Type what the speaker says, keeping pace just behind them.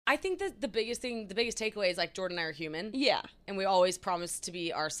I think that the biggest takeaway is, like, Jordan and I are human. Yeah. And we always promise to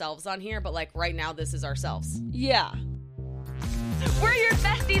be ourselves on here, but, like, right now, this is ourselves. Yeah. We're your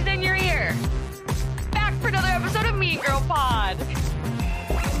besties in your ear. Back for another episode of Mean Girl Pod.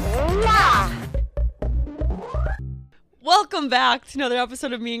 Welcome back to another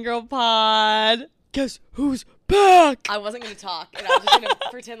episode of Mean Girl Pod. Guess who's back? I wasn't going to talk, and I was just going to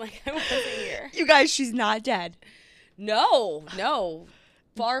pretend like I wasn't here. You guys, she's not dead. No.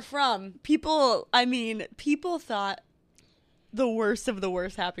 Far from. People thought the worst of the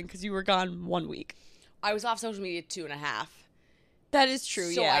worst happened because you were gone 1 week. I was off social media 2.5. That is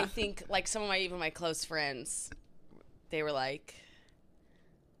true, so yeah. I think, like, some of my close friends, they were like,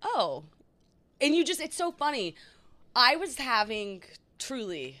 oh. And it's so funny. I was having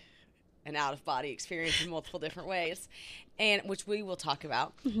truly an out-of-body experience in multiple different ways, and which we will talk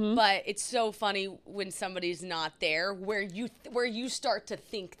about. Mm-hmm. But it's so funny when somebody's not there, where you start to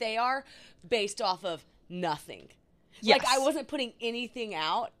think they are based off of nothing. Yes. Like, I wasn't putting anything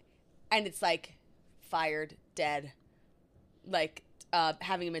out, and it's like fired, dead, like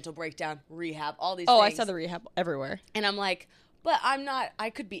having a mental breakdown, rehab, all these things. Oh, I saw the rehab everywhere. And I'm like, but I'm not. I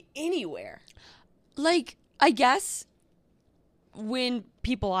could be anywhere. Like, I guess when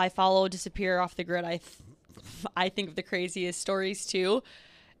people I follow disappear off the grid, I think of the craziest stories too.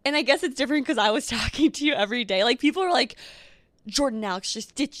 And I guess it's different because I was talking to you every day. Like, people are like, Jordan and Alex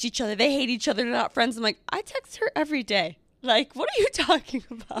just ditched each other. They hate each other. They're not friends. I'm like, I text her every day. Like, what are you talking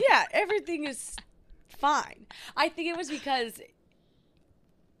about? Yeah, everything is fine. I think it was because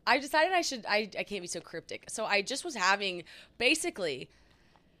I decided I can't be so cryptic. So I just was having basically,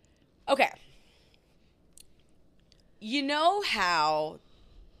 okay. You know how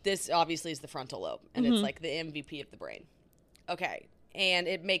this obviously is the frontal lobe, and it's like the MVP of the brain. Okay. And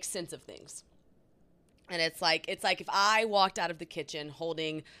it makes sense of things. And it's like if I walked out of the kitchen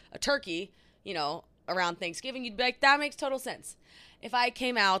holding a turkey, around Thanksgiving, you'd be like, that makes total sense. If I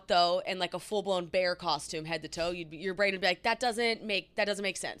came out though in like a full-blown bear costume, head to toe, your brain would be like, that doesn't make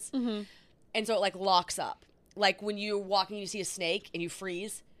sense. Mm-hmm. And so it like locks up. Like when you're walking, you see a snake and you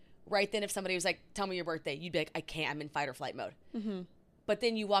freeze. Right then, if somebody was like, tell me your birthday, you'd be like, I can't, I'm in fight or flight mode. Mm-hmm. But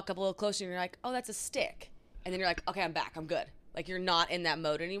then you walk up a little closer and you're like, oh, that's a stick. And then you're like, okay, I'm back, I'm good. Like, you're not in that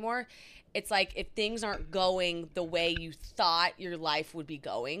mode anymore. It's like if things aren't going the way you thought your life would be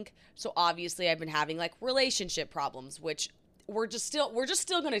going. So obviously I've been having like relationship problems, which we're just still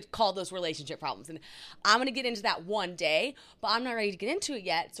going to call those relationship problems. And I'm going to get into that one day, but I'm not ready to get into it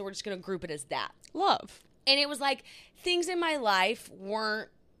yet. So we're just going to group it as that. Love. And it was like things in my life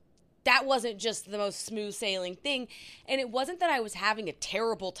that wasn't just the most smooth sailing thing. And it wasn't that I was having a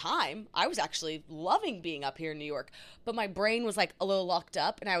terrible time. I was actually loving being up here in New York. But my brain was like a little locked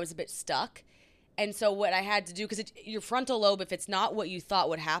up and I was a bit stuck. And so what I had to do, because your frontal lobe, if it's not what you thought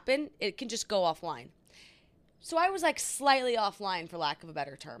would happen, it can just go offline. So I was like slightly offline, for lack of a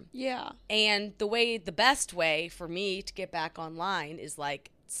better term. Yeah. And the best way for me to get back online is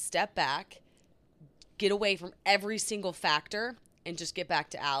like step back, get away from every single factor, and just get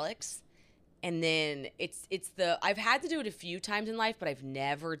back to Alex. And then I've had to do it a few times in life, but I've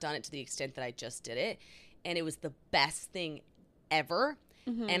never done it to the extent that I just did it. And it was the best thing ever.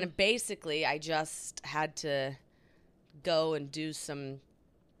 Mm-hmm. And basically I just had to go and do some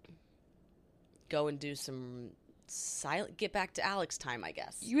silent, get back to Alex time, I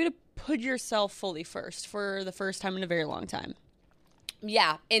guess. You had to put yourself fully first for the first time in a very long time.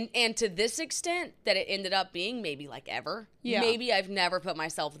 Yeah, and to this extent that it ended up being maybe like ever. Yeah. Maybe I've never put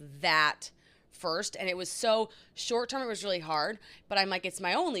myself that first, and it was so short term, it was really hard, but I'm like, it's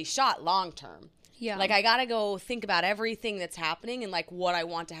my only shot long term. Yeah. Like, I got to go think about everything that's happening and like what I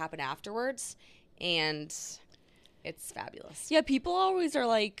want to happen afterwards, and it's fabulous. Yeah, people always are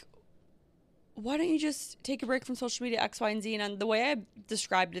like, why don't you just take a break from social media, X, Y, and Z? And the way I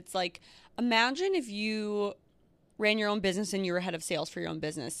described it, it's like, imagine if you ran your own business and you were head of sales for your own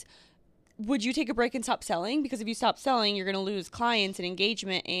business. Would you take a break and stop selling? Because if you stop selling, you're going to lose clients and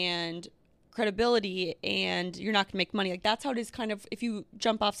engagement and credibility, and you're not going to make money. Like, that's how it is kind of if you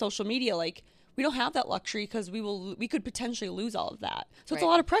jump off social media. Like, we don't have that luxury because we could potentially lose all of that. So It's a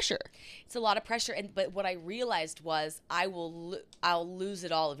lot of pressure. It's a lot of pressure. But what I realized was I'll lose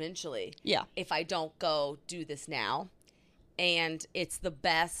it all eventually. Yeah. If I don't go do this now. And it's the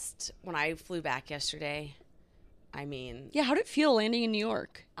best. When I flew back yesterday, I mean... Yeah, how did it feel landing in New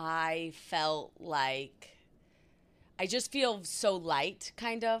York? I felt like... I just feel so light,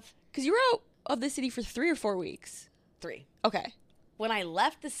 kind of. Because you were out of the city for 3 or 4 weeks. 3. Okay. When I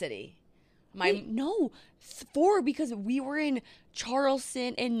left the city... Wait, no, 4, because we were in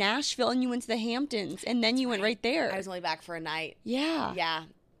Charleston and Nashville, and you went to the Hamptons, and then you went right there. I was only back for a night. Yeah. Yeah.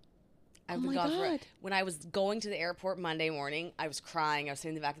 I've been gone for when I was going to the airport Monday morning, I was crying. I was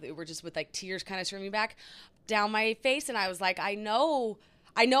sitting in the back of the Uber just with like tears kind of streaming back down my face. And I was like, I know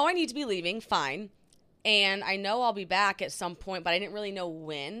I need to be leaving. Fine. And I know I'll be back at some point, but I didn't really know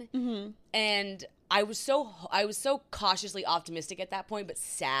when. Mm-hmm. And I was so cautiously optimistic at that point, but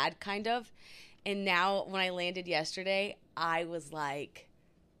sad kind of. And now when I landed yesterday, I was like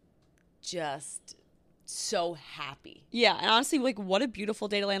just so happy. Yeah, and honestly, like, what a beautiful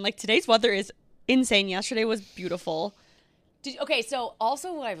day to land. Like, today's weather is insane. Yesterday was beautiful. Okay, so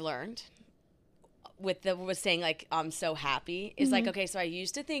also what I've learned with saying, like, I'm so happy is, like, okay, so I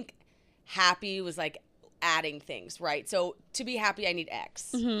used to think happy was, like, adding things, right? So to be happy, I need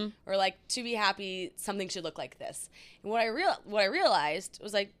X. Mm-hmm. Or, like, to be happy, something should look like this. And what I realized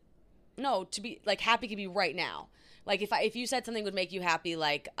was, like, no, to be, like, happy could be right now. Like, if you said something would make you happy,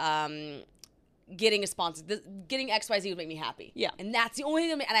 like, getting a sponsor, getting XYZ would make me happy. Yeah. And that's the only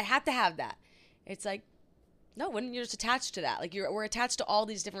thing, and I have to have that. It's like, no, when you're just attached to that. Like, we're attached to all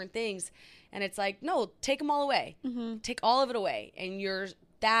these different things. And it's like, no, take them all away. Mm-hmm. Take all of it away. And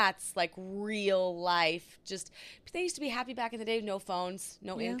that's like real life. Just, they used to be happy back in the day, no phones,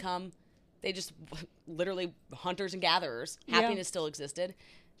 no income. They just literally hunters and gatherers. Happiness still existed.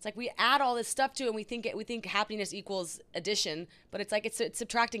 It's like we add all this stuff to it and we think happiness equals addition, but it's like it's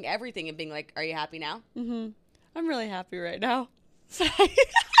subtracting everything and being like, are you happy now? Mm-hmm. I'm really happy right now. We're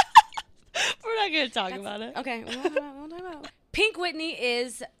not going to talk about it. Okay. We'll talk about it. Pink Whitney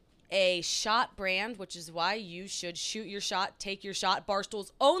is a shot brand, which is why you should shoot your shot, take your shot.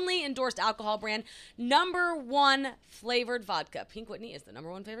 Barstool's only endorsed alcohol brand, #1 flavored vodka. Pink Whitney is the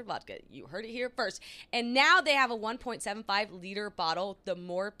 #1 flavored vodka. You heard it here first. And now they have a 1.75 liter bottle. The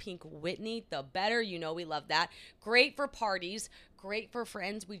more Pink Whitney, the better. You know we love that. Great for parties, great for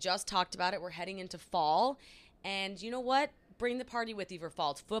friends. We just talked about it. We're heading into fall. And you know what? Bring the party with you for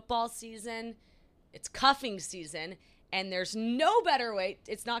fall. It's football season. It's cuffing season. And there's no better way.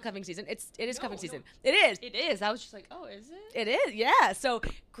 It's not cuffing season. It is cuffing season. It is. It is. I was just like, oh, is it? It is, yeah. So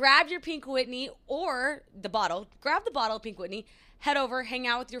grab your Pink Whitney or the bottle. Grab the bottle of Pink Whitney. Head over, hang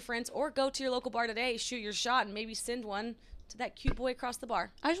out with your friends, or go to your local bar today, shoot your shot, and maybe send one to that cute boy across the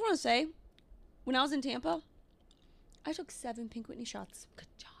bar. I just want to say, when I was in Tampa, I took 7 Pink Whitney shots. Good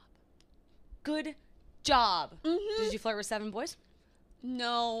job. Good job. Mm-hmm. Did you flirt with 7 boys?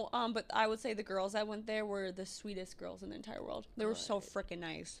 No, but I would say the girls that went there were the sweetest girls in the entire world. They were so freaking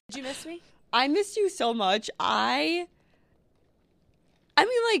nice. Did you miss me? I missed you so much. I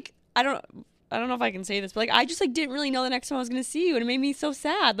mean, like, I don't know if I can say this, but like, I just like didn't really know the next time I was gonna see you, and it made me so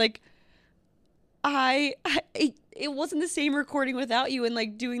sad. Like, it wasn't the same recording without you and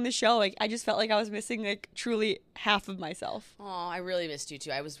like doing the show. Like, I just felt like I was missing like truly half of myself. Oh, I really missed you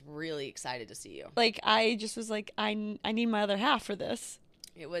too. I was really excited to see you. Like, I just was like, I need my other half for this.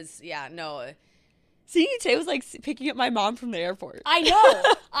 It was, yeah, no. Seeing you today was like picking up my mom from the airport. I know.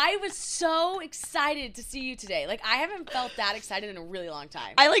 I was so excited to see you today. Like, I haven't felt that excited in a really long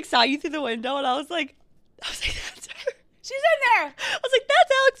time. I like saw you through the window and I was like, that's her. She's in there. I was like,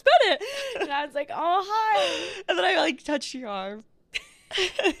 that's Alex Bennett. And I was like, oh, hi. And then I like touched your arm.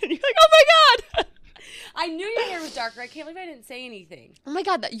 And you're like, oh my God. I knew your hair was darker. I can't believe I didn't say anything. Oh my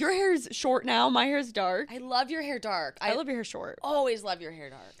God, your hair is short now. My hair is dark. I love your hair dark. I love your hair short. Always love your hair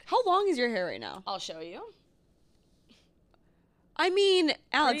dark. How long is your hair right now? I'll show you. I mean,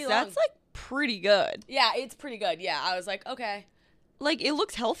 Alex, that's like pretty good. Yeah, it's pretty good. Yeah, I was like, okay. Like, it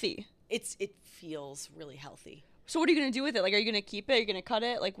looks healthy. It feels really healthy. So what are you going to do with it? Like, are you going to keep it? Are you going to cut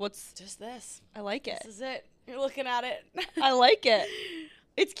it? Like, what's... Just this. I like it. This is it. You're looking at it. I like it.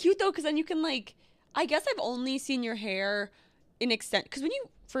 It's cute, though, because then you can, like... I guess I've only seen your hair in extent... Because when you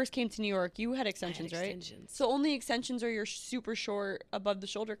first came to New York, you had extensions, right? So only extensions are your super short above the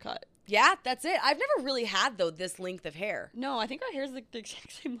shoulder cut. Yeah, that's it. I've never really had, though, this length of hair. No, I think our hair is like the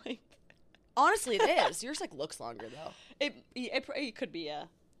exact same length. Honestly, it is. Yours, like, looks longer, though. It could be, yeah.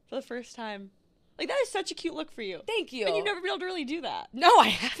 For the first time. Like, that is such a cute look for you. Thank you. And you've never been able to really do that. No, I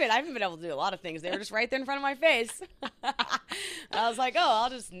haven't. I haven't been able to do a lot of things. They were just right there in front of my face. I was like, oh, I'll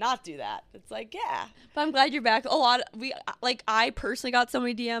just not do that. It's like, yeah. But I'm glad you're back. I personally got so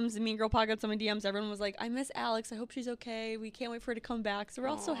many DMs. The Mean Girl Pod got so many DMs. Everyone was like, I miss Alex. I hope she's okay. We can't wait for her to come back. So we're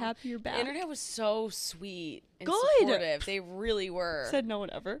all so happy you're back. The internet was so sweet and good. Supportive. They really were. Said no one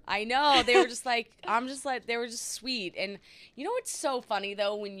ever. I know. They were just like, they were just sweet. And you know what's so funny,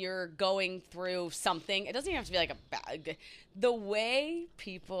 though, when you're going through something, it doesn't even have to be like a bad, the way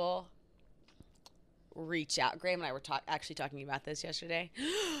people reach out. Graham and I were actually talking about this yesterday.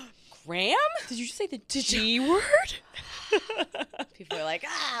 Graham? Did you just say the G word? People are like,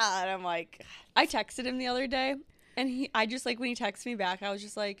 and I'm like. I texted him the other day, and I just, like, when he texted me back, I was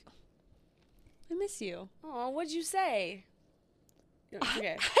just like, I miss you. Oh, what'd you say?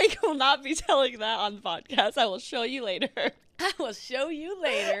 Okay. I will not be telling that on the podcast. I will show you later. I will show you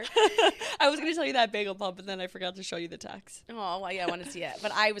later. I was going to tell you that bagel pump, and then I forgot to show you the text. Oh, well, yeah, I want to see it.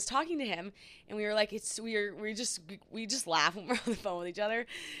 But I was talking to him, and we were like, we just laugh when we're on the phone with each other.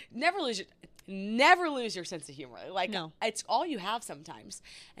 Never lose your sense of humor. Like, no. It's all you have sometimes.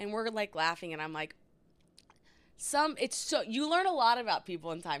 And we're like laughing, and I'm like, you learn a lot about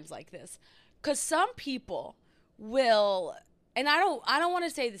people in times like this, because some people will. And I don't want to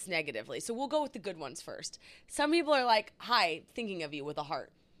say this negatively, so we'll go with the good ones first. Some people are like, hi, thinking of you with a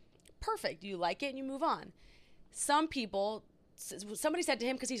heart. Perfect. You like it and you move on. Some people, somebody said to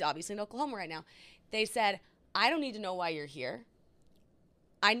him, because he's obviously in Oklahoma right now, they said, I don't need to know why you're here.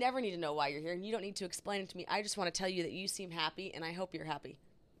 I never need to know why you're here, and you don't need to explain it to me. I just want to tell you that you seem happy, and I hope you're happy.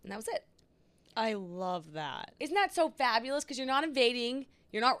 And that was it. I love that. Isn't that so fabulous? Because you're not invading.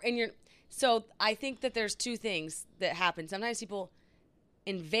 So I think that there's two things that happen. Sometimes people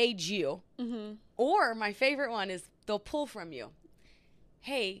invade you, or my favorite one is they'll pull from you.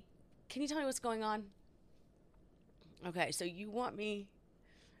 Hey, can you tell me what's going on? Okay, so you want me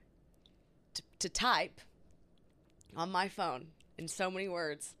to type on my phone in so many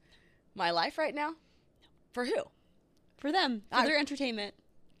words my life right now? For who? For them. For their entertainment.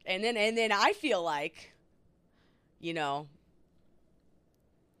 And then I feel like,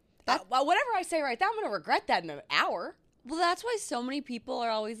 whatever I say right now, I'm going to regret that in an hour. Well, that's why so many people are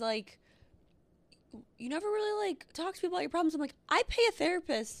always like, you never really like talk to people about your problems. I'm like, I pay a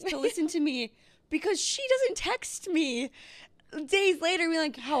therapist to listen to me because she doesn't text me days later and be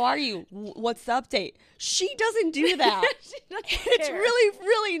like, how are you? What's the update? She doesn't do that. It's really,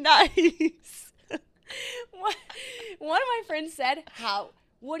 really nice. One of my friends said,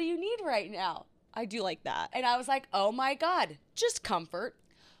 what do you need right now? I do like that. And I was like, oh my God, just comfort.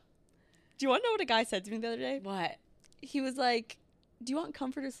 Do you want to know what a guy said to me the other day? What? He was like, do you want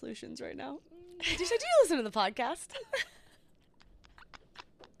comfort or solutions right now? Did you listen to the podcast?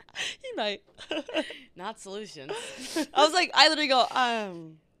 He might. Not solutions. I was like, I literally go, I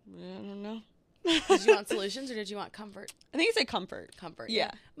don't know. Did you want solutions or did you want comfort? I think he said comfort. Comfort. Yeah.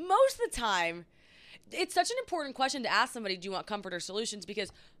 Most of the time, it's such an important question to ask somebody, do you want comfort or solutions?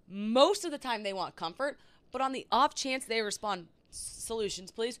 Because most of the time they want comfort, but on the off chance they respond,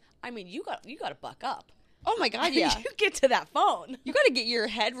 solutions, please. I mean, you got to buck up. Oh my God, yeah. You get to that phone. You got to get your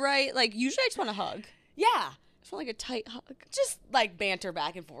head right. Like, usually I just want a hug. Yeah. I just want like a tight hug. Just like banter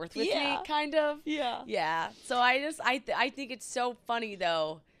back and forth with me, kind of. Yeah. Yeah. So I think it's so funny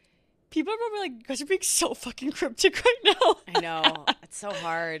though. People are probably like, you guys are being so fucking cryptic right now. I know. It's so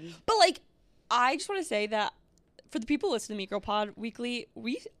hard. But like, I just want to say that for the people listening to Micropod Weekly,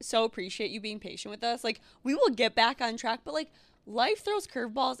 we so appreciate you being patient with us. Like, we will get back on track, but like, life throws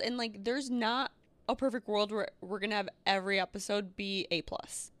curveballs, and like, there's not a perfect world where we're gonna have every episode be A+.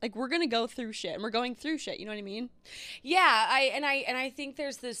 Like, we're gonna go through shit, and we're going through shit. You know what I mean? Yeah. I think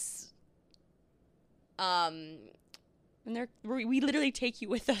there's this. And we literally take you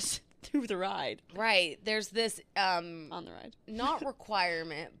with us through the ride. Right. There's this on the ride. not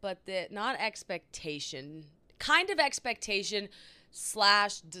requirement, but not expectation. Kind of expectation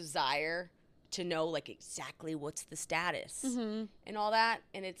 / desire to know like exactly what's the status and all that.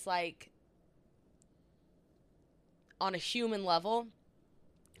 And it's like, on a human level,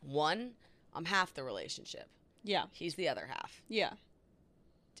 one, I'm half the relationship. Yeah. He's the other half. Yeah.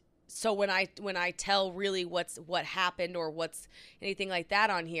 So when I tell really what happened or what's anything like that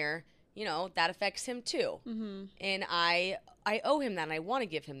on here, that affects him too. Mm-hmm. And I owe him that, and I want to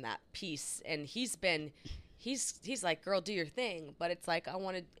give him that piece. And he's like, girl, do your thing. But it's like,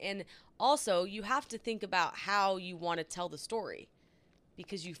 and also you have to think about how you want to tell the story,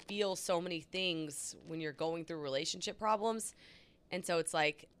 because you feel so many things when you're going through relationship problems. And so it's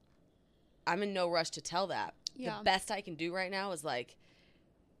like, I'm in no rush to tell that. Yeah. The best I can do right now is like,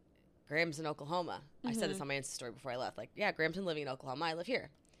 Graham's in Oklahoma. Mm-hmm. I said this on my Insta story before I left. Like, yeah, Graham's been living in Oklahoma. I live here.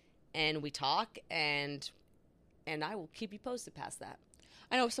 And we talk, and I will keep you posted past that.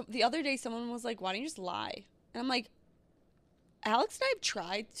 I know. So the other day, someone was like, why don't you just lie? And I'm like, Alex and I have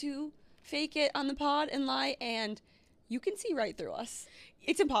tried to fake it on the pod and lie, and you can see right through us.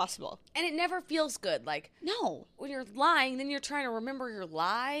 It's impossible. And it never feels good. Like, no. When you're lying, then you're trying to remember your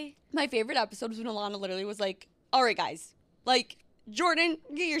lie. My favorite episode was when Alana literally was like, all right, guys, like, Jordan,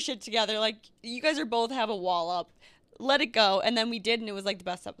 get your shit together. Like, you guys are both have a wall up. Let it go. And then we did, and it was like the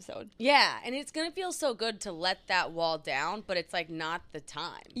best episode. Yeah, and it's going to feel so good to let that wall down, but it's like not the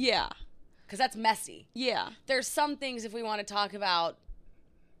time. Yeah. Because that's messy. Yeah. There's some things, if we want to talk about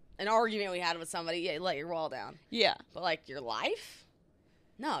an argument we had with somebody, yeah, let your wall down. Yeah. But like your life?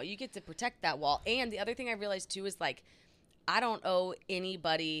 No, you get to protect that wall. And the other thing I realized too is like, I don't owe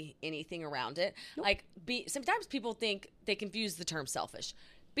anybody anything around it. Nope. Like, sometimes people think they confuse the term selfish.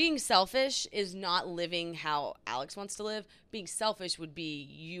 Being selfish is not living how Alex wants to live. Being selfish would be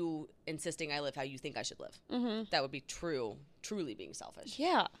you insisting I live how you think I should live. Mm-hmm. That would be truly being selfish.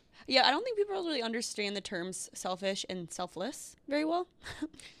 Yeah. Yeah, I don't think people really understand the terms selfish and selfless very well.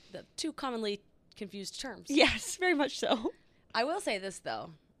 The two commonly confused terms. Yes, very much so. I will say this,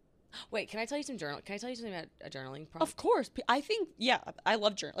 though. Wait, can I tell you something about a journaling prompt? Of course. I think, I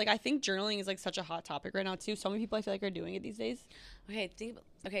love journaling. Like, I think journaling is, like, such a hot topic right now, too. So many people I feel like are doing it these days.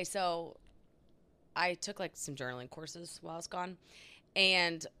 Okay, so I took, like, some journaling courses while I was gone.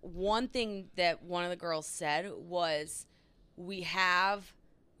 And one thing that one of the girls said was, you have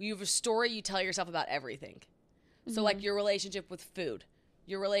a story you tell yourself about everything. Mm-hmm. So, like, your relationship with food,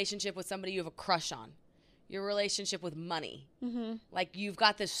 your relationship with somebody you have a crush on, your relationship with money. Mm-hmm. Like, you've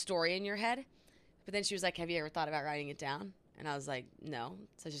got this story in your head. But then she was like, have you ever thought about writing it down? And I was like, no.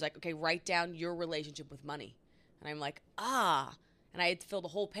 So she's like, okay, write down your relationship with money. And I'm like, And I had to fill the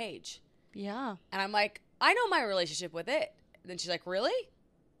whole page. Yeah. And I'm like, I know my relationship with it. And then she's like, really?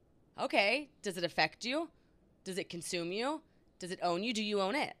 Okay. Does it affect you? Does it consume you? Does it own you? Do you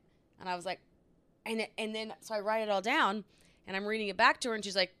own it? And I was like, so I write it all down. And I'm reading it back to her, and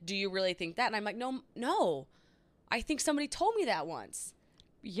she's like, do you really think that? And I'm like, no. I think somebody told me that once.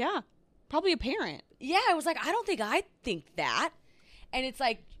 Yeah. Probably a parent. Yeah, I was like, I don't think I think that. And it's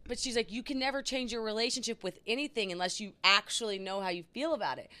like, but she's like, you can never change your relationship with anything unless you actually know how you feel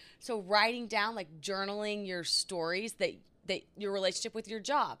about it. So writing down, like journaling your stories, that your relationship with your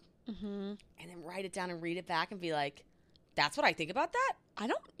job. Mm-hmm. And then write it down and read it back and be like, that's what I think about that?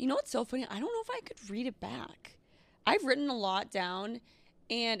 You know what's so funny? I don't know if I could read it back. I've written a lot down,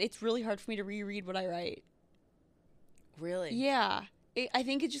 and it's really hard for me to reread what I write. Really? Yeah. I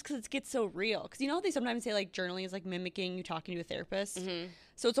think it's just because it gets so real. Because you know how they sometimes say, like, journaling is, like, mimicking you talking to a therapist? Mm-hmm.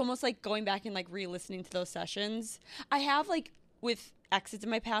 So it's almost like going back and, like, re-listening to those sessions. I have, like, with exes in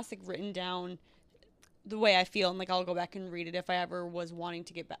my past, like, written down the way I feel, and, like, I'll go back and read it if I ever was wanting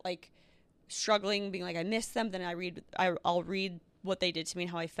to get back, like, struggling, being like, I miss them, then I'll read what they did to me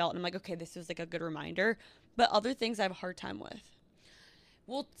and how I felt, and I'm like, okay, this is, like, a good reminder. But other things I have a hard time with.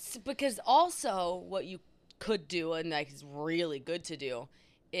 Well, because also what you could do, and like is really good to do,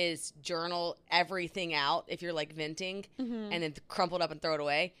 is journal everything out if you're like venting, mm-hmm. and then crumple it up and throw it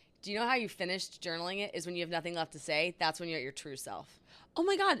away. Do you know how you finished journaling it is when you have nothing left to say? That's when you're at your true self. Oh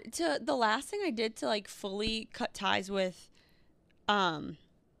my God. The last thing I did to like fully cut ties with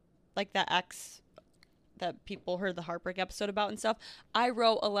like that ex that people heard the heartbreak episode about and stuff, I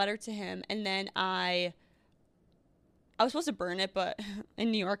wrote a letter to him, and then I was supposed to burn it, but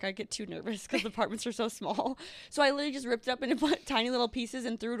in New York, I get too nervous because the apartments are so small. So I literally just ripped it up into tiny little pieces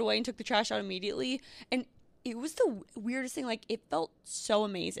and threw it away and took the trash out immediately. And it was the weirdest thing. Like, it felt so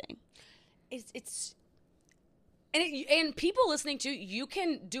amazing. And people listening to, you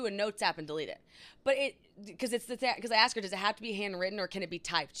can do a notes app and delete it. But because I asked her, does it have to be handwritten or can it be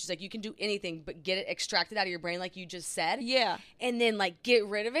typed? She's like, you can do anything, but get it extracted out of your brain like you just said. Yeah. And then like get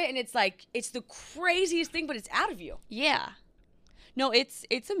rid of it. And it's like, it's the craziest thing, but it's out of you. Yeah. No, it's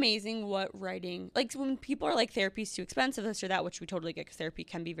amazing what writing, like when people are like, therapy's too expensive, this or that, which we totally get because therapy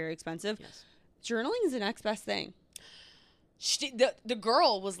can be very expensive. Yes. Journaling is the next best thing. The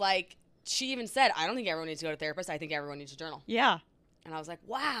girl was like, she even said, I don't think everyone needs to go to a therapist. I think everyone needs to journal. Yeah. And I was like,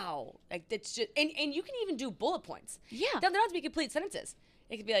 wow. Like, that's just, and you can even do bullet points. Yeah. They don't have to be complete sentences.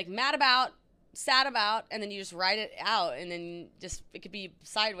 It could be like mad about, sad about, and then you just write it out, and then just, it could be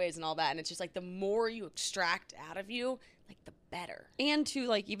sideways and all that. And it's just like, the more you extract out of you, like, the better. And to,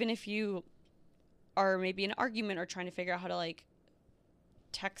 like, even if you are maybe in an argument or trying to figure out how to, like,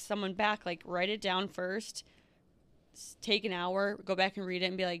 text someone back, like, write it down first. Take an hour, go back and read it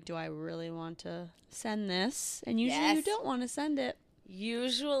and be like, do I really want to send this? And usually you don't want to send it.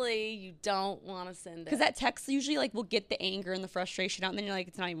 Usually you don't want to send it. Because that text usually like will get the anger and the frustration out, and then you're like,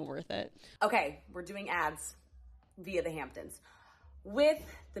 it's not even worth it. Okay, we're doing ads via the Hamptons. With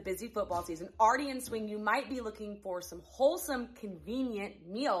the busy football season already in swing, you might be looking for some wholesome, convenient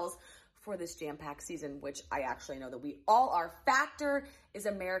meals for this jam-packed season, which I actually know that we all are. Factor is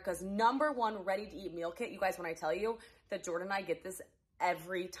America's #1 ready-to-eat meal kit. You guys, when I tell you that Jordan and I get this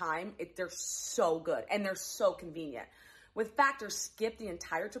every time, they're so good and they're so convenient. With Factor, skip the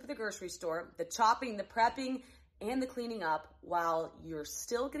entire trip to the grocery store, the chopping, the prepping, and the cleaning up while you're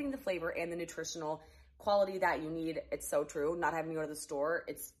still getting the flavor and the nutritional quality that you need. It's so true. Not having to go to the store,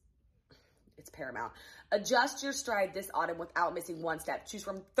 it's paramount. Adjust your stride this autumn without missing one step. Choose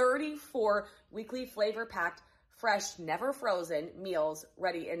from 34 weekly flavor-packed fresh, never frozen meals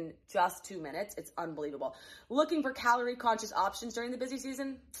ready in just 2 minutes. It's unbelievable. Looking for calorie-conscious options during the busy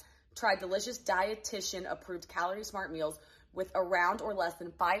season? Try delicious dietitian-approved calorie-smart meals with around or less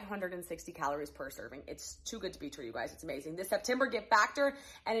than 560 calories per serving. It's too good to be true, you guys. It's amazing. This September, get Factor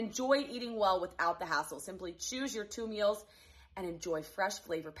and enjoy eating well without the hassle. Simply choose your 2 meals and enjoy fresh,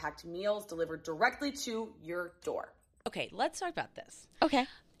 flavor-packed meals delivered directly to your door. Okay, let's talk about this. Okay.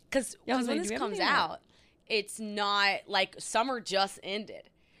 Because when this comes out, it's not like summer just ended.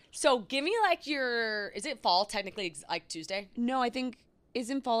 So give me like is it fall technically, like Tuesday? No, I think,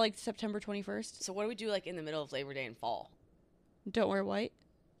 isn't fall like September 21st? So what do we do like in the middle of Labor Day and fall? Don't wear white.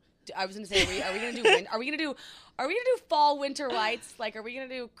 I was gonna say, are we gonna do are we gonna do fall winter lights? Like, are we gonna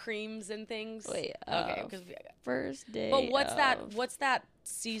do creams and things? Wait, okay, first day. But what's that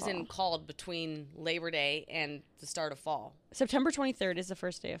season called between Labor Day and the start of fall? September 23rd is the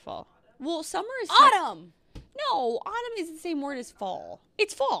first day of fall. Well, summer is autumn. No, autumn is the same word as fall.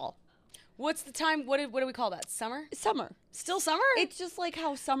 It's fall. What's the time? What do we call that? Summer. Summer. Still summer. It's just like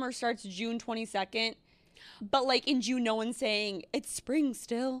how summer starts June 22nd. But, like, in June, no one's saying it's spring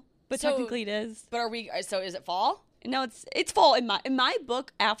still. But technically it is. But so is it fall? No, it's fall. In my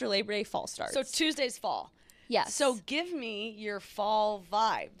book, after Labor Day, fall starts. So Tuesday's fall. Yes. So give me your fall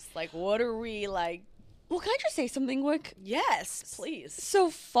vibes. Like, what are we, like? Well, can I just say something quick? Yes, please. So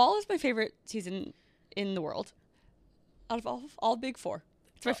fall is my favorite season in the world. Out of all big four.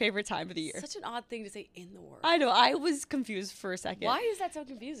 It's my favorite time of the year. Such an odd thing to say in the world. I know. I was confused for a second. Why is that so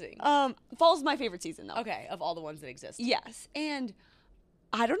confusing? Fall's my favorite season, though. Okay, of all the ones that exist. Yes, and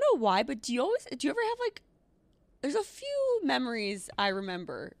I don't know why, but do you ever have like? There's a few memories I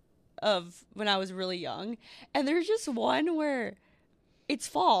remember of when I was really young, and there's just one where it's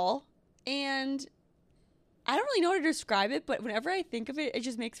fall, and I don't really know how to describe it, but whenever I think of it, it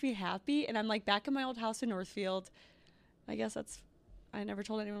just makes me happy, and I'm like back in my old house in Northfield. I guess I never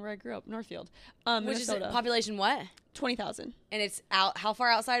told anyone where I grew up. Northfield. Which Minnesota. is population what? 20,000. And it's how far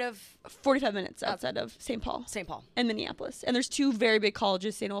outside of? 45 minutes outside of St. Paul. St. Paul. And Minneapolis. And there's 2 very big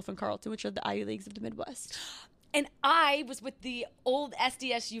colleges, St. Olaf and Carleton, which are the Ivy Leagues of the Midwest. And I was with the old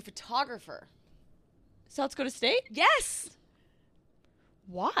SDSU photographer. South Dakota State? Yes.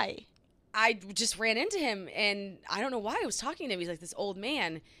 Why? I just ran into him, and I don't know why I was talking to him. He's like this old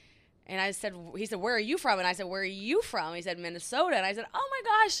man. And he said, where are you from? And I said, where are you from? He said, Minnesota. And I said, oh my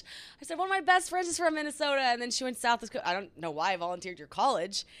gosh. I said, one of my best friends is from Minnesota. And then she went South Dakota. I don't know why I volunteered your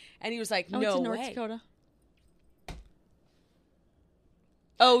college. And he was like, no way. I went to North Dakota.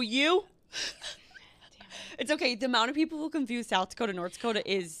 Oh, you? It's okay. The amount of people who confuse South Dakota and North Dakota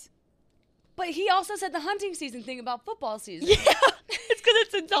is... But he also said the hunting season thing about football season. Yeah. It's because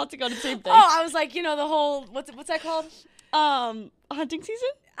it's in South Dakota, same thing. Oh, I was like, the whole... What's that called? Hunting season?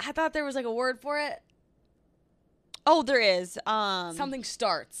 I thought there was like a word for it. Oh, there is. Something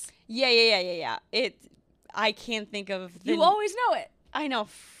starts. Yeah. I can't think of You always know it. I know.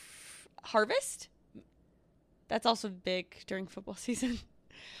 Harvest? That's also big during football season.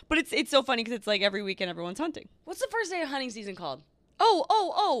 But it's so funny because it's like every weekend everyone's hunting. What's the first day of hunting season called?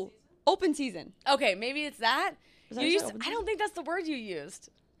 Oh. Open season. Okay, maybe it's that. I don't think that's the word you used.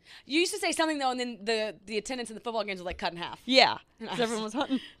 You used to say something, though, and then the attendance in the football games was like cut in half. Yeah, because everyone was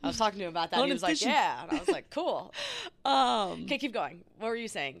hunting. I was talking to him about that, and he was like, yeah. And I was like, cool. Okay, keep going. What were you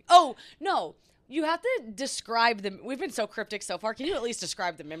saying? Oh, no. You have to describe them. We've been so cryptic so far. Can you at least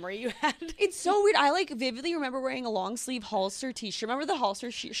describe the memory you had? It's so weird. I vividly remember wearing a long sleeve Hollister t-shirt. Remember the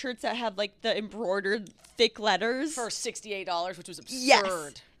Hollister shirts that had the embroidered thick letters? For $68, which was absurd.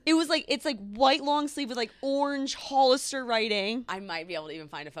 Yes. It was it's white long sleeve with orange Hollister writing. I might be able to even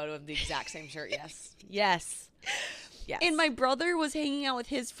find a photo of the exact same shirt. Yes. Yes. And my brother was hanging out with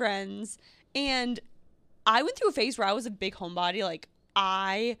his friends, and I went through a phase where I was a big homebody.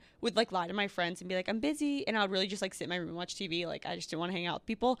 I would lie to my friends and be like, I'm busy, and I would really just sit in my room and watch TV. I just didn't want to hang out with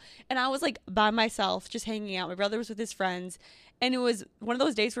people. And I was by myself, just hanging out. My brother was with his friends, and it was one of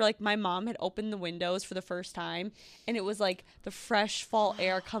those days where my mom had opened the windows for the first time, and it was the fresh fall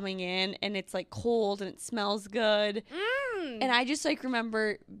air coming in, and it's cold and it smells good. And I just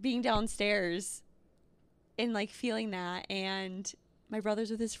remember being downstairs and feeling that, and my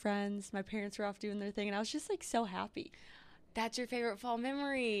brother's with his friends, my parents were off doing their thing, and I was just so happy. That's your favorite fall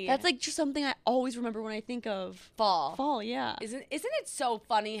memory. That's just something I always remember when I think of fall. Fall, yeah. Isn't it so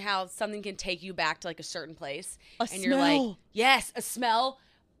funny how something can take you back to a certain place? And smell. You're like, yes, a smell.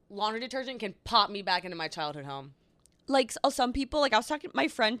 Laundry detergent can pop me back into my childhood home. Some people, I was talking to my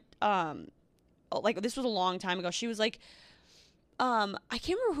friend, this was a long time ago. She was I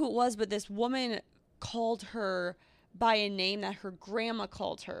can't remember who it was, but this woman called her by a name that her grandma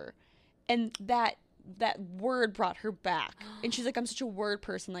called her. And that that word brought her back. And she's like, I'm such a word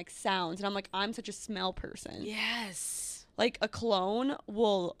person, like sounds. And I'm like, I'm such a smell person. Yes. Like a cologne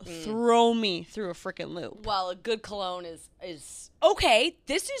will throw me through a freaking loop. Well, a good cologne is okay.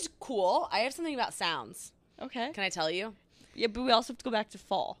 This is cool. I have something about sounds. Okay. Can I tell you? Yeah, but we also have to go back to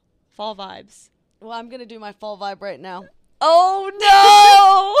fall vibes. Well, I'm gonna do my fall vibe right now. Oh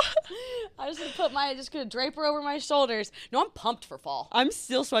no! I'm just gonna drape her over my shoulders. No, I'm pumped for fall. I'm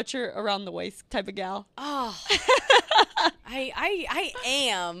still sweatshirt around the waist type of gal. Oh, I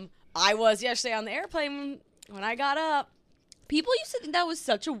am. I was yesterday on the airplane when I got up. People used to think that was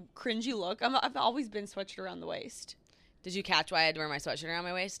such a cringy look. I've always been sweatshirt around the waist. Did you catch why I had to wear my sweatshirt around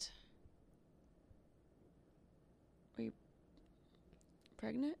my waist? Were you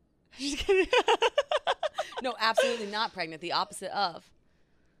pregnant? Just kidding. No, absolutely not pregnant. The opposite of.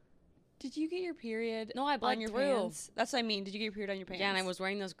 Did you get your period? No, I bled on your through. pants? That's what I mean. Did you get your period on your pants? Yeah, and I was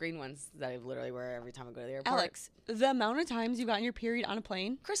wearing those green ones that I literally wear every time I go to the airport. Alex, the amount of times you got your period on a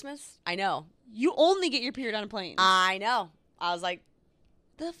plane, Christmas. I know. you only get your period on a plane. I know. I was like,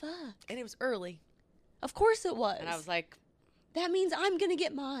 The fuck? and it was early. Of course it was. And I was like, that means I'm going to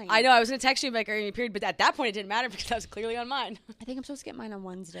get mine. I know. I was going to text you like, are you in your period? But at that point, it didn't matter because I was clearly on mine. I think I'm supposed to get mine on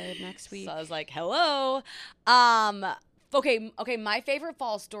Wednesday of next week. So I was like, hello. Okay. My favorite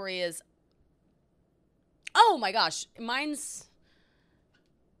fall story is, oh my gosh, mine's,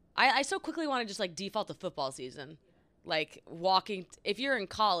 I so quickly want to just like default to football season. Like walking, if you're in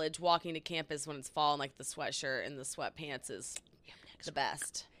college, walking to campus when it's fall and like the sweatshirt and the sweatpants is the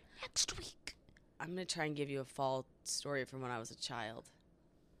best. Next week. I'm going to try and give you a fall story from when I was a child.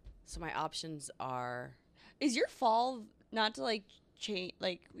 So my options are, Is your fall, not to like change,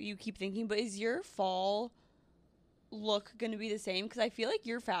 like you keep thinking, but is your fall look going to be the same? Because I feel like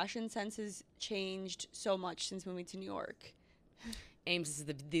your fashion sense has changed so much since moving to New York. Ames is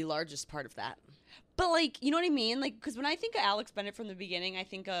the largest part of that. But like, you know what I mean? Like, because when I think of Alex Bennett from the beginning, I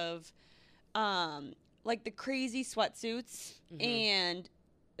think of like the crazy sweatsuits and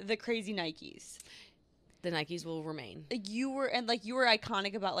the crazy Nikes. The Nikes will remain. Like you were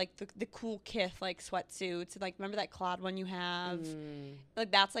iconic about like the cool Kith like sweatsuits and like remember that Claude one you have? Like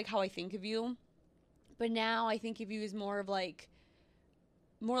that's like how I think of you. But now I think of you as more like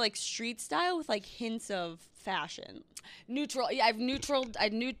street style with like hints of fashion. Neutral. Yeah, I've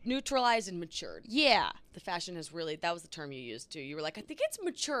neutralized and matured. Yeah. The fashion has really, that was the term you used too. You were like, I think it's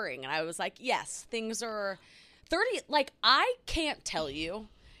maturing. And I was like, yes, things are 30. Like, I can't tell you.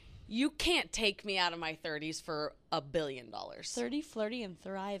 You can't take me out of my 30s for $1 billion. 30, flirty, and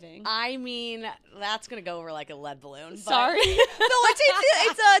thriving. I mean, that's going to go over like a lead balloon. Sorry. No,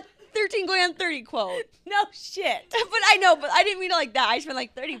 it's a 13 going on 30 quote. No shit. But I know, but I didn't mean it like that. I just meant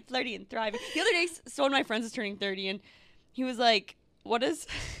like 30, flirty, and thriving. The other day, so one of my friends was turning 30, and he was like, what is...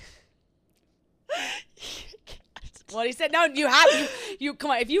 What he said? No, you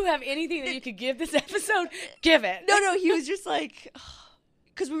come on. If you have anything that you could give this episode, give it. No, he was just like...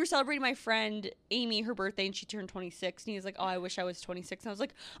 Because we were celebrating my friend Amy, her birthday, and she turned 26. And he was like, oh, I wish I was 26. And I was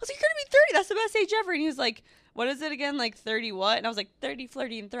like, you're going to be 30. That's the best age ever. And he was like, what is it again? Like 30 what? And I was like, 30,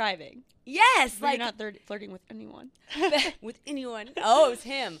 flirty, and thriving. Yes. But like you're not flirting with anyone. With anyone. Oh, it was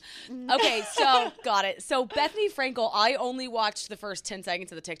him. Okay, so got it. So Bethany Frankel, I only watched the first 10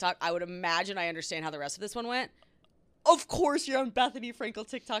 seconds of the TikTok. I would imagine I understand how the rest of this one went. Of course you're on Bethany Frankel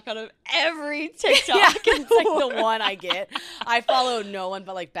TikTok out of every TikTok. Yeah, it's like the one I get. I follow no one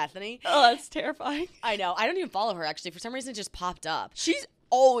but like Bethany. Oh, that's terrifying. I know. I don't even follow her actually. For some reason it just popped up. She's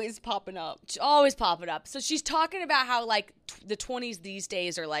always popping up. She's always popping up. So she's talking about how like the 20s these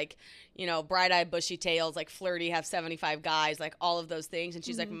days are like, you know, bright-eyed, bushy tails, like flirty, have 75 guys, like all of those things. And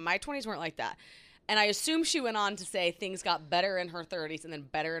she's like, my 20s weren't like that. And I assume she went on to say things got better in her 30s and then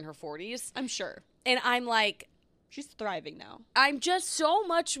better in her 40s. I'm sure. And I'm like... She's thriving now. I'm just so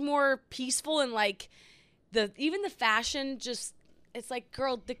much more peaceful and like even the fashion just it's like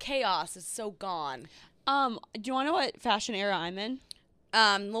girl the chaos is so gone. Do you want to know what fashion era I'm in?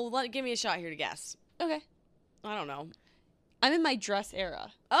 Well, give me a shot here to guess. Okay. I don't know. I'm in my dress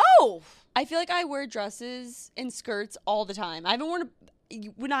era. Oh, I feel like I wear dresses and skirts all the time. I haven't worn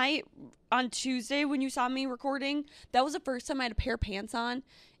on Tuesday when you saw me recording, that was the first time I had a pair of pants on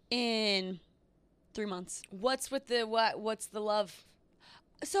in 3 months. What's the love?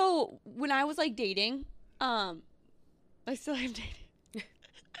 So when I was like dating, I still am dating,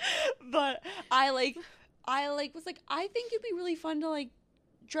 but I was like, I think it'd be really fun to like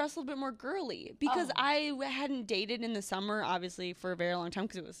dress a little bit more girly because I hadn't dated in the summer, obviously for a very long time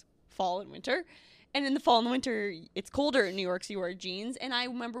because it was fall and winter. And in the fall and the winter, it's colder in New York, so you wear jeans. And I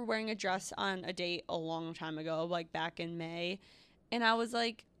remember wearing a dress on a date a long time ago, like back in May. And I was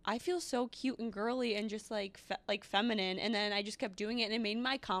like, I feel so cute and girly and just like feminine. And then I just kept doing it, and it made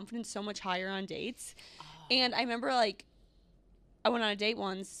my confidence so much higher on dates. Oh. And I remember like I went on a date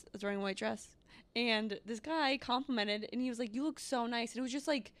once. I was wearing a white dress, and this guy complimented, and he was like, "You look so nice." And it was just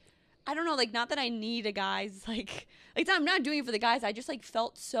like, I don't know, like, not that I need a guy's like I'm not doing it for the guys. I just like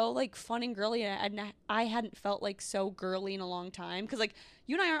felt so like fun and girly, and I hadn't felt like so girly in a long time, because like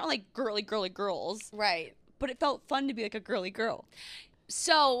you and I aren't like girly girls, right? But it felt fun to be like a girly girl.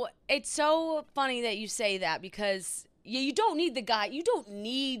 So it's so funny that you say that, because you don't need the guy. You don't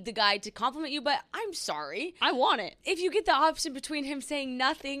need the guy to compliment you, but I'm sorry. I want it. If you get the option between him saying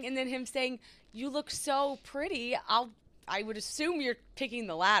nothing and then him saying, "You look so pretty," I would assume you're picking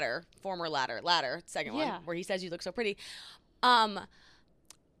the latter, second one, where he says you look so pretty.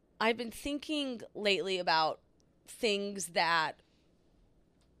 I've been thinking lately about things that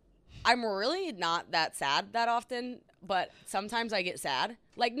I'm really not that sad that often, but sometimes I get sad.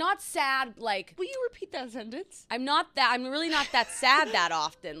 Like, not sad, like... Will you repeat that sentence? I'm really not that sad that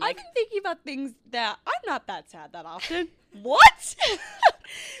often. Like, I've been thinking about things that I'm not that sad that often. What?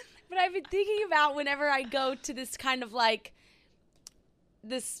 But I've been thinking about whenever I go to this kind of like...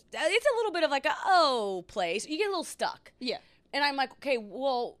 it's a little bit of like a place. You get a little stuck. Yeah. And I'm like, okay,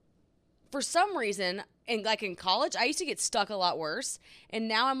 well, for some reason, in college, I used to get stuck a lot worse. And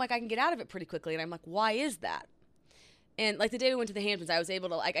now I'm like, I can get out of it pretty quickly. And I'm like, why is that? And like the day we went to the Hamptons, I was able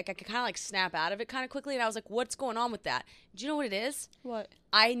to I could kind of like snap out of it kind of quickly. And I was like, what's going on with that? Do you know what it is? What?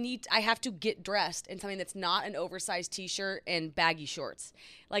 I have to get dressed in something that's not an oversized t-shirt and baggy shorts.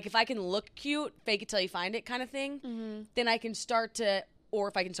 Like, if I can look cute, fake it till you find it kind of thing, then I can start to, or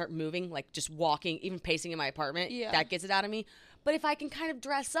if I can start moving, like just walking, even pacing in my apartment, that gets it out of me. But if I can kind of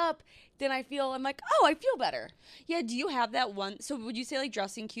dress up, then I feel better. Yeah, do you have that one? So would you say like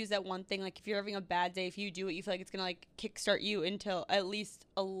dressing cues, that one thing, like if you're having a bad day, if you do it, you feel like it's going to like kickstart you into at least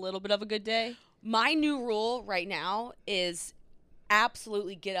a little bit of a good day? My new rule right now is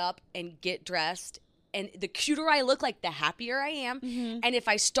absolutely get up and get dressed. And the cuter I look, like the happier I am. Mm-hmm. And if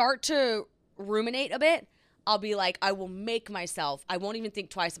I start to ruminate a bit, I'll be like, I will make myself, I won't even think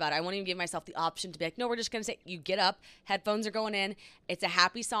twice about it. I won't even give myself the option to be like, no, we're just going to say, you get up, headphones are going in, it's a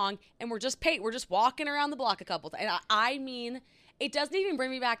happy song, and we're just walking around the block a couple times. And I mean, it doesn't even bring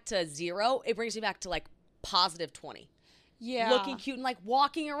me back to 0. It brings me back to like positive 20. Yeah. Looking cute and like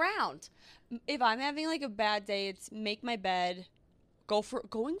walking around. If I'm having like a bad day, it's make my bed,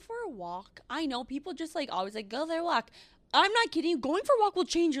 going for a walk. I know people just like always like, go there, walk. I'm not kidding you. Going for a walk will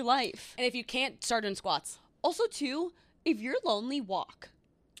change your life. And if you can't, start doing squats. Also, too, if you're lonely, walk.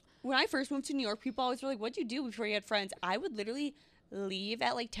 When I first moved to New York, people always were like, what'd you do before you had friends? I would literally leave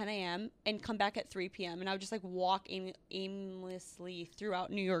at like 10 a.m. and come back at 3 p.m. And I would just like walk aimlessly throughout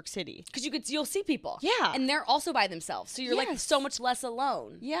New York City. Because you'll see people. Yeah. And they're also by themselves. So you're like so much less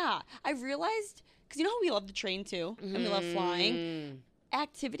alone. Yeah. I realized, because you know how we love the train too? And we love flying?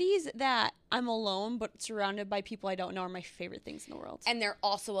 Activities that I'm alone but surrounded by people I don't know are my favorite things in the world. And they're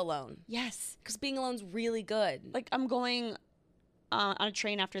also alone. Yes. Because being alone's really good. Like, I'm going on a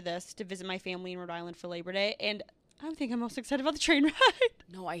train after this to visit my family in Rhode Island for Labor Day, and I think I'm most excited about the train ride.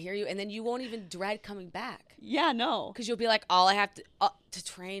 No, I hear you. And then you won't even dread coming back. Yeah, no. Because you'll be like, all I have to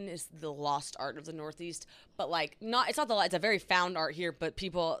train is the lost art of the Northeast. But like, it's a very found art here, but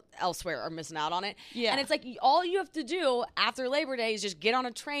people elsewhere are missing out on it. Yeah. And it's like, all you have to do after Labor Day is just get on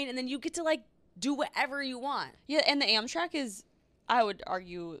a train, and then you get to like do whatever you want. Yeah, and the Amtrak is, I would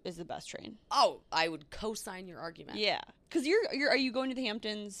argue, is the best train. Oh, I would co-sign your argument. Yeah. Because are you going to the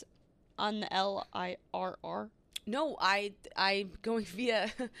Hamptons on the LIRR? No, I'm going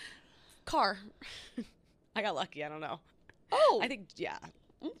via car. I got lucky. I don't know. Oh. I think, yeah.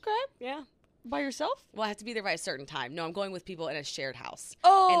 Okay. Yeah. By yourself? Well, I have to be there by a certain time. No, I'm going with people in a shared house.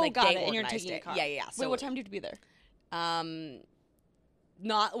 Oh, and, like, got it. And you're taking a car. Yeah. So, wait, what time do you have to be there? I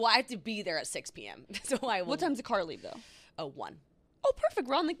have to be there at 6 p.m. So I will. What time's the car leave, though? 1. Oh, perfect.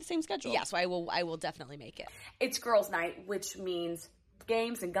 We're on like the same schedule. Yeah, so I will definitely make it. It's girls' night, which means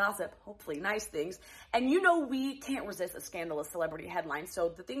games and gossip, hopefully nice things. And you know we can't resist a scandalous celebrity headline. So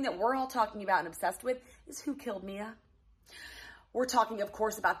the thing that we're all talking about and obsessed with is who killed Mia. We're talking, of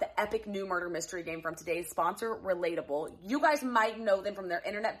course, about the epic new murder mystery game from today's sponsor, Relatable. You guys might know them from their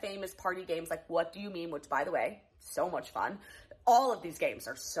internet famous party games like What Do You Mean, which, by the way, so much fun. All of these games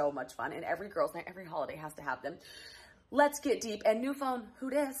are so much fun, and every girls' night, every holiday has to have them. Let's get deep. And new phone, who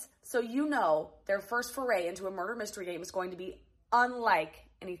dis? So you know their first foray into a murder mystery game is going to be unlike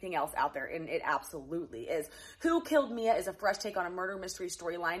anything else out there, and it absolutely is. Who Killed Mia is a fresh take on a murder mystery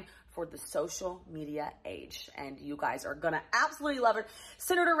storyline for the social media age, and you guys are gonna absolutely love it.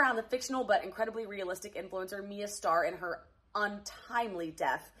 Centered around the fictional but incredibly realistic influencer Mia Starr and her untimely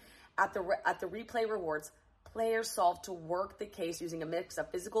death. At the replay rewards, players solve to work the case using a mix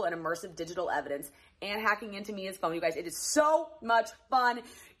of physical and immersive digital evidence and hacking into Mia's phone. You guys, it is so much fun.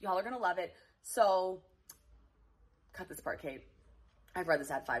 Y'all are going to love it. So, cut this part, Kate. I've read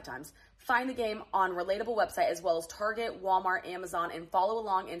this ad 5 times. Find the game on Relatable website as well as Target, Walmart, Amazon, and follow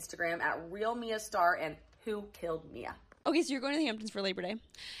along Instagram at Real Mia Star and Who Killed Mia. Okay, so you're going to the Hamptons for Labor Day.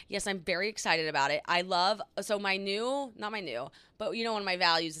 Yes, I'm very excited about it. I love, so not my new, but you know, one of my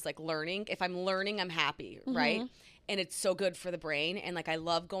values is like learning. If I'm learning, I'm happy, right? And it's so good for the brain. And like, I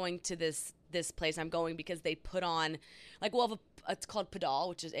love going to this place I'm going because they put on, like, we'll have it's called Padel,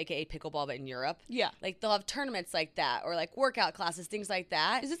 which is AKA pickleball, but in Europe. Yeah. Like, they'll have tournaments like that or like workout classes, things like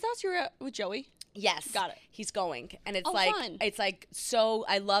that. Is this house you're at with Joey? Yes. Got it. He's going. And it's fun. It's like, so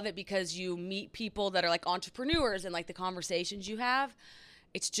I love it because you meet people that are like entrepreneurs and like the conversations you have.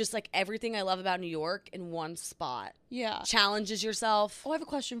 It's just like everything I love about New York in one spot. Yeah. Challenges yourself. Oh, I have a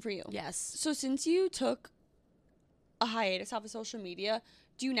question for you. Yes. So since you took a hiatus off of social media,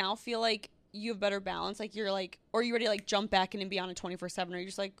 do you now feel like you have better balance? Like you're like, or are you ready to like jump back in and be on a 24/7? Or you're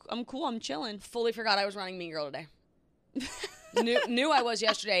just like, I'm cool, I'm chilling. Fully forgot I was running Mean Girl today. knew I was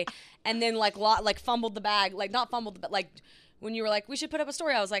yesterday, and then like fumbled the bag, like not fumbled, but like when you were like, we should put up a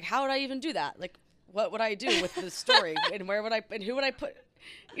story, I was like, how would I even do that? Like, what would I do with the story, and where would I, and who would I put,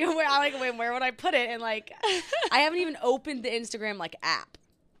 you know, where would I put it? And like, I haven't even opened the Instagram like app.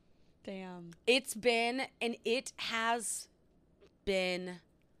 Damn. It has been.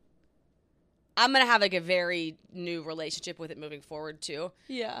 I'm gonna have like a very new relationship with it moving forward too.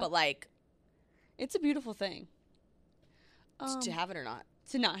 Yeah. But like, it's a beautiful thing. To have it or not?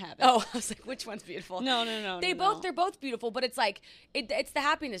 To not have it. Oh, I was like, which one's beautiful? No. They're both beautiful, but it's like it's the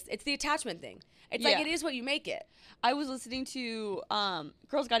happiness, it's the attachment thing. It's like it is what you make it. I was listening to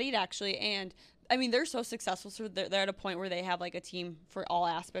Girls Gotta Eat actually, and I mean they're so successful, so they're at a point where they have like a team for all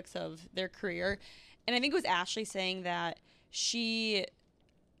aspects of their career, and I think it was Ashley saying that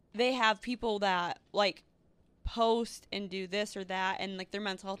they have people that like post and do this or that, and like their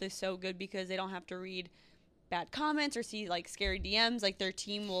mental health is so good because they don't have to read bad comments or see like scary DMs. Like their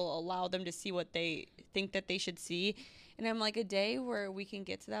team will allow them to see what they think that they should see. And I'm like, a day where we can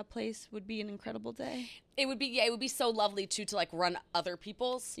get to that place would be an incredible day. It would be so lovely to like run other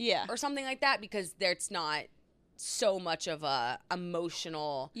people's or something like that, because it's not so much of a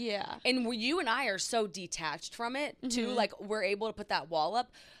emotional and you and I are so detached from it too. Like we're able to put that wall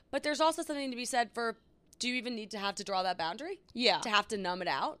up, but there's also something to be said for, do you even need to have to draw that boundary? To have to numb it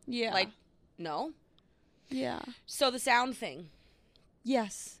out? Like, no. Yeah. So the sound thing.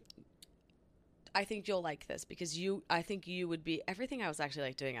 Yes. I think you'll like this because I think you would be, everything I was actually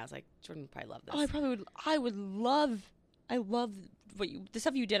like doing, I was like, Jordan would probably love this. Oh, I love the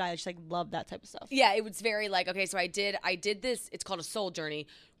stuff you did. I just like love that type of stuff. Yeah, it was very like, okay, so I did this, it's called a soul journey,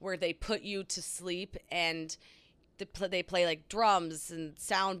 where they put you to sleep and they play like drums and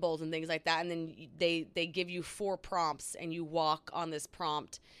sound bowls and things like that. And then they give you 4 prompts and you walk on this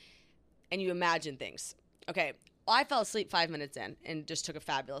prompt and you imagine things. Okay, I fell asleep 5 minutes in and just took a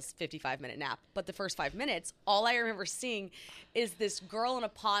fabulous 55-minute nap. But the first 5 minutes, all I remember seeing is this girl in a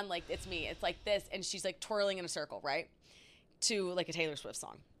pond, like it's me. It's like this, and she's like twirling in a circle, right? To like a Taylor Swift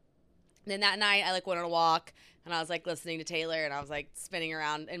song. And then that night, I like went on a walk, and I was like listening to Taylor, and I was like spinning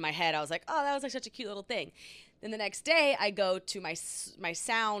around in my head. I was like, oh, that was like such a cute little thing. Then the next day, I go to my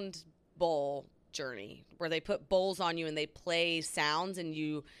sound bowl journey, where they put bowls on you and they play sounds, and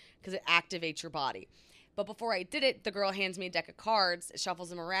because it activates your body. But before I did it, the girl hands me a deck of cards, shuffles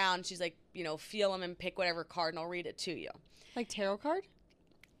them around. She's like, feel them and pick whatever card, and I'll read it to you. Like tarot card?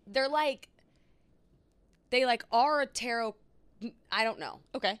 They're like, they like are a tarot. I don't know.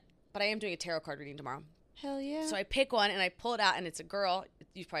 Okay. But I am doing a tarot card reading tomorrow. Hell yeah. So I pick one and I pull it out, and it's a girl.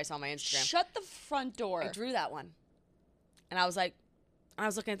 You probably saw my Instagram. Shut the front door. I drew that one. And I was like, I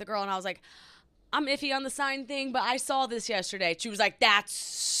was looking at the girl and I was like, I'm iffy on the sign thing, but I saw this yesterday. She was like, that's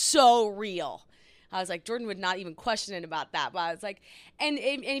so real. I was like, Jordan would not even question it about that. But I was like, and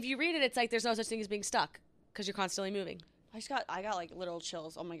if you read it, it's like there's no such thing as being stuck because you're constantly moving. I got like literal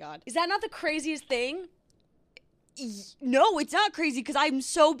chills. Oh my God. Is that not the craziest thing? No, it's not crazy because I'm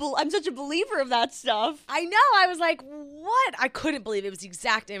such a believer of that stuff. I know. I was like, what? I couldn't believe it was the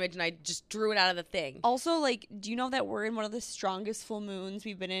exact image, and I just drew it out of the thing. Also, like, do you know that we're in one of the strongest full moons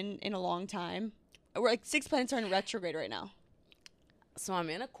we've been in a long time? We're like 6 planets are in retrograde right now. So I'm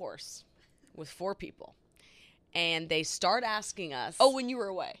in a course with 4 people, and they start asking us. Oh, when you were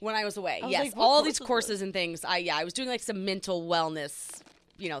away? When I was away, I was yes. like, what all course these courses and things. I was doing like some mental wellness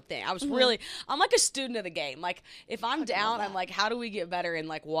thing. I was really, I'm like a student of the game. Like if I'm down, I'm like, how do we get better? And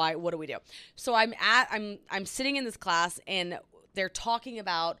like, why, what do we do? So I'm sitting in this class and they're talking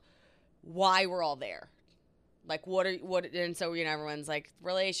about why we're all there. Like and so, everyone's like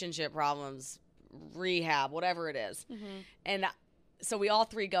relationship problems, rehab, whatever it is. And so we all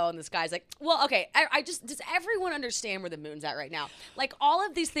three go, and this guy's like, well, okay, does everyone understand where the moon's at right now? Like, all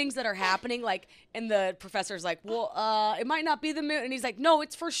of these things that are happening, like, and the professor's like, well, it might not be the moon. And he's like, no,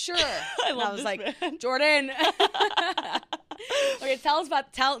 it's for sure. I was like, man. Jordan. Okay,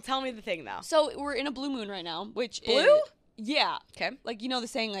 tell me the thing, though. So we're in a blue moon right now, which Blue? is... Yeah. Okay. Like, the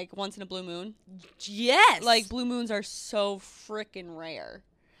saying, like, once in a blue moon? Yes. Like, blue moons are so freaking rare.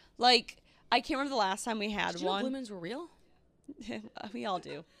 Like, I can't remember the last time we had Did you one. know blue moons were real? We all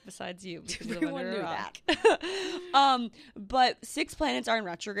do, besides you. Everyone knew that. But 6 planets are in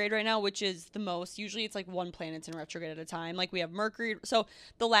retrograde right now, which is the most. Usually it's like 1 planet's in retrograde at a time. Like we have Mercury. So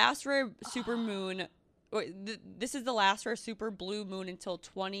the last rare super moon, this is the last rare super blue moon until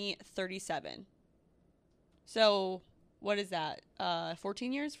 2037. So what is that?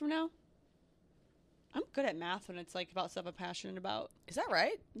 14 years from now? I'm good at math when it's like about stuff I'm passionate about. Is that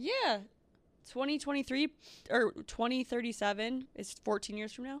right? Yeah. 2023 or 2037 is 14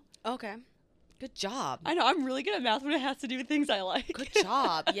 years from now. Okay. Good job. I know. I'm really good at math when it has to do with things I like. Good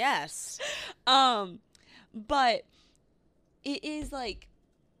job. Yes. But it is like,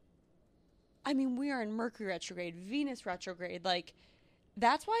 I mean, we are in Mercury retrograde, Venus retrograde. Like,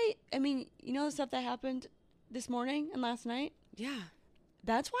 that's why, I mean, the stuff that happened this morning and last night? Yeah.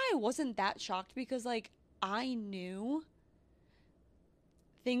 That's why I wasn't that shocked because, like, I knew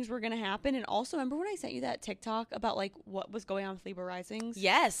things were going to happen. And also, remember when I sent you that TikTok about, like, what was going on with Libra risings?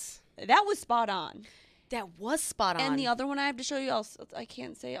 Yes. That was spot on. That was spot on. And the other one I have to show you, I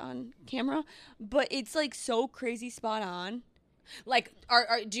can't say it on camera, but it's, like, so crazy spot on. Like,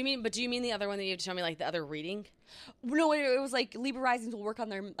 do you mean the other one that you have to show me, like, the other reading? No, it was, like, Libra risings will work on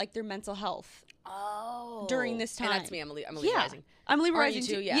their mental health. Oh. During this time. And that's me. I'm a Libra rising. I'm a Libra Are rising you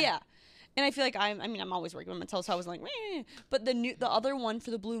too? too. Yeah. And I feel like I'm always working with mental health, so I was like, meh. But the other one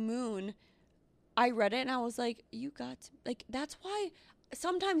for the blue moon, I read it and I was like, you got to, like, that's why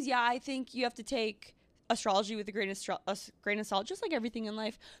sometimes, I think you have to take astrology with a grain of salt, just like everything in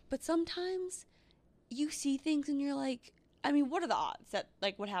life. But sometimes you see things and you're like, I mean, what are the odds that,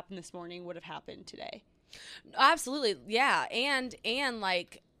 like, what happened this morning would have happened today? Absolutely. Yeah. And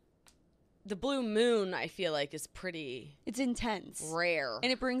like, the blue moon, I feel like, is pretty... It's intense. Rare.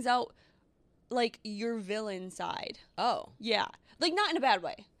 And it brings out, like, your villain side. Oh. Yeah. Like, not in a bad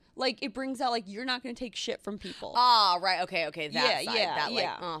way. Like, it brings out, like, you're not going to take shit from people. Ah, right. Okay. That side. Yeah, that, like,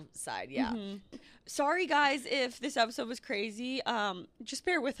 yeah. Side, yeah. Mm-hmm. Sorry, guys, if this episode was crazy. Just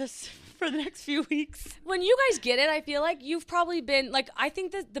bear with us for the next few weeks. When you guys get it, I feel like you've probably been, like, I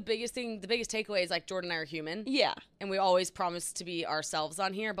think that the biggest takeaway is, like, Jordan and I are human. Yeah. And we always promise to be ourselves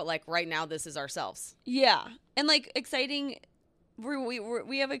on here, but, like, right now, this is ourselves. Yeah. And, like, exciting...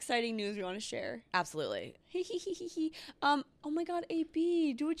 We have exciting news we want to share. Absolutely. Oh my God,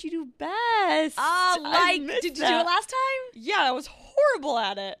 AB, do what you do best. Did you do it last time? Yeah, I was horrible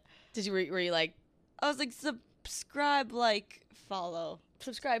at it. Were you like... I was like, subscribe, like, follow.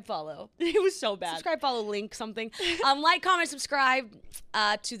 Subscribe, follow. It was so bad. Subscribe, follow, link, something. Like, comment, subscribe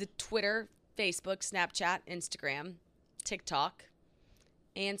to the Twitter, Facebook, Snapchat, Instagram, TikTok.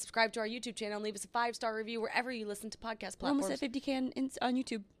 And subscribe to our YouTube channel and leave us a 5-star review wherever you listen to podcast platforms. We're almost at 50K on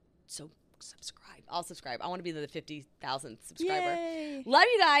YouTube. So subscribe. I'll subscribe. I want to be the 50,000th subscriber. Yay. Love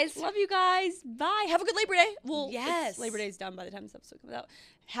you guys. Love you guys. Bye. Have a good Labor Day. Well, yes. Labor Day is done by the time this episode comes out.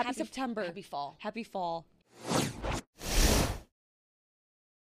 Happy September. Happy fall. Happy fall.